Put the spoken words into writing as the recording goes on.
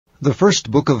The first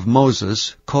book of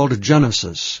Moses, called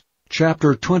Genesis,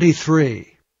 chapter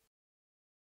 23.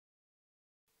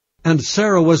 And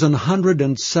Sarah was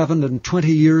 127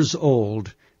 years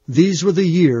old. These were the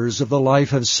years of the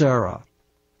life of Sarah.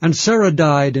 And Sarah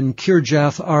died in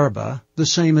Kirjath Arba, the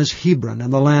same as Hebron,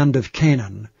 in the land of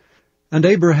Canaan. And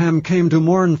Abraham came to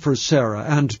mourn for Sarah,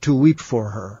 and to weep for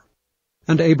her.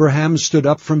 And Abraham stood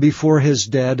up from before his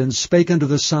dead, and spake unto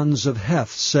the sons of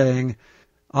Heth, saying,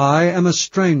 I am a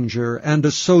stranger and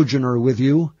a sojourner with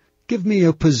you. Give me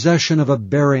a possession of a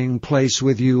burying place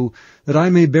with you, that I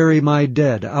may bury my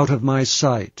dead out of my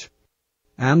sight.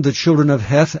 And the children of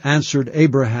Heth answered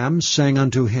Abraham, saying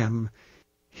unto him,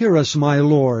 Hear us, my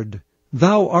lord.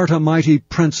 Thou art a mighty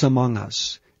prince among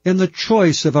us. In the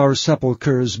choice of our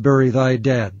sepulchres bury thy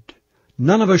dead.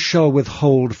 None of us shall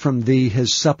withhold from thee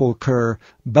his sepulchre,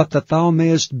 but that thou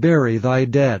mayest bury thy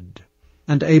dead.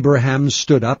 And Abraham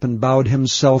stood up and bowed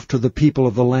himself to the people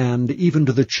of the land, even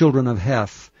to the children of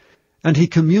Heth. And he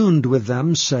communed with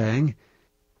them, saying,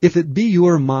 If it be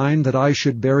your mind that I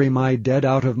should bury my dead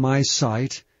out of my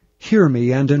sight, hear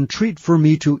me, and entreat for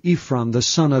me to Ephron the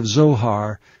son of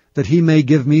Zohar, that he may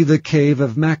give me the cave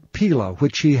of Machpelah,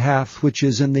 which he hath, which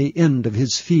is in the end of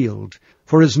his field.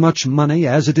 For as much money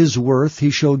as it is worth, he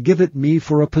shall give it me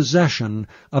for a possession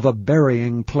of a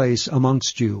burying place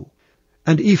amongst you.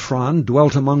 And Ephron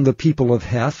dwelt among the people of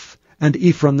Heth, and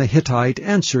Ephron the Hittite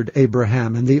answered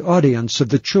Abraham in the audience of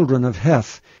the children of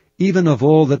Heth, even of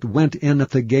all that went in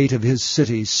at the gate of his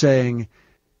city, saying,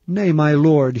 Nay, my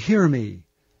lord, hear me.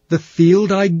 The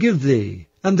field I give thee,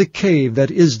 and the cave that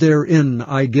is therein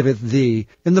I give it thee.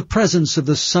 In the presence of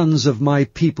the sons of my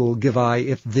people give I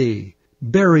it thee.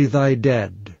 Bury thy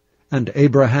dead. And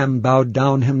Abraham bowed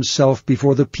down himself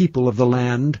before the people of the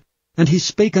land. And he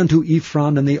spake unto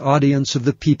Ephron in the audience of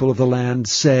the people of the land,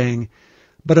 saying,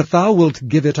 But if thou wilt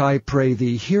give it, I pray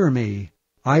thee, hear me.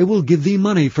 I will give thee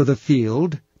money for the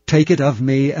field. Take it of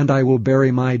me, and I will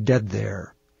bury my dead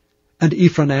there. And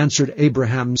Ephron answered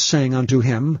Abraham, saying unto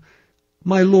him,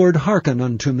 My lord, hearken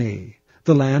unto me.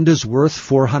 The land is worth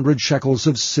 400 shekels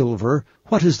of silver.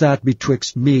 What is that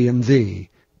betwixt me and thee?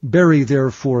 Bury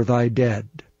therefore thy dead.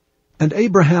 And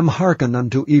Abraham hearkened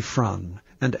unto Ephron.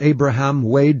 And Abraham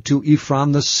weighed to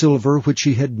Ephron the silver which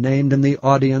he had named in the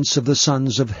audience of the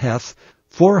sons of Heth,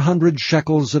 400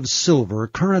 shekels of silver,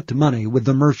 current money with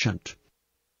the merchant.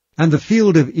 And the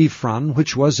field of Ephron,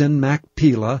 which was in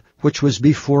Machpelah, which was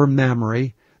before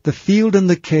Mamre, the field and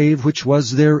the cave which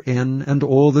was therein, and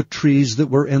all the trees that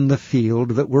were in the field,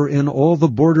 that were in all the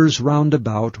borders round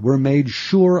about, were made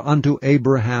sure unto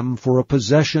Abraham for a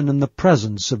possession in the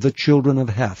presence of the children of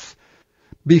Heth,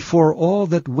 before all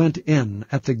that went in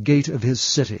at the gate of his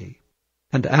city.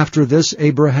 And after this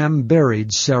Abraham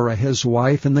buried Sarah his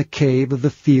wife in the cave of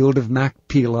the field of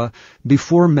Machpelah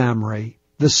before Mamre,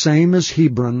 the same as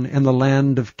Hebron in the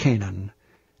land of Canaan.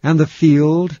 And the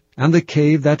field and the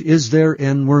cave that is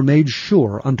therein were made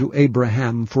sure unto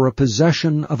Abraham for a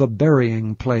possession of a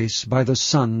burying place by the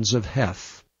sons of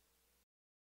Heth.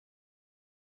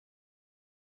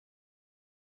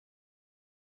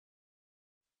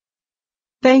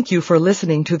 Thank you for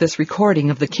listening to this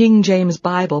recording of the King James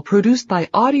Bible produced by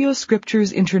Audio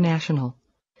Scriptures International.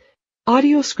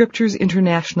 Audio Scriptures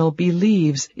International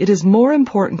believes it is more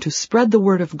important to spread the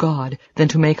Word of God than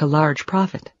to make a large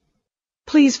profit.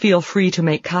 Please feel free to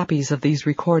make copies of these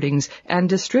recordings and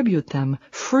distribute them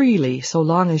freely so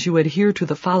long as you adhere to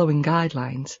the following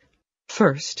guidelines.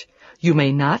 First, you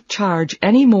may not charge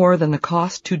any more than the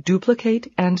cost to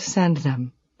duplicate and send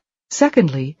them.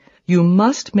 Secondly, you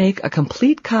must make a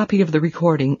complete copy of the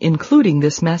recording, including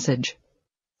this message.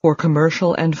 For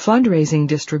commercial and fundraising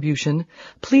distribution,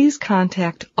 please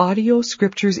contact Audio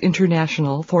Scriptures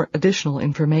International for additional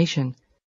information.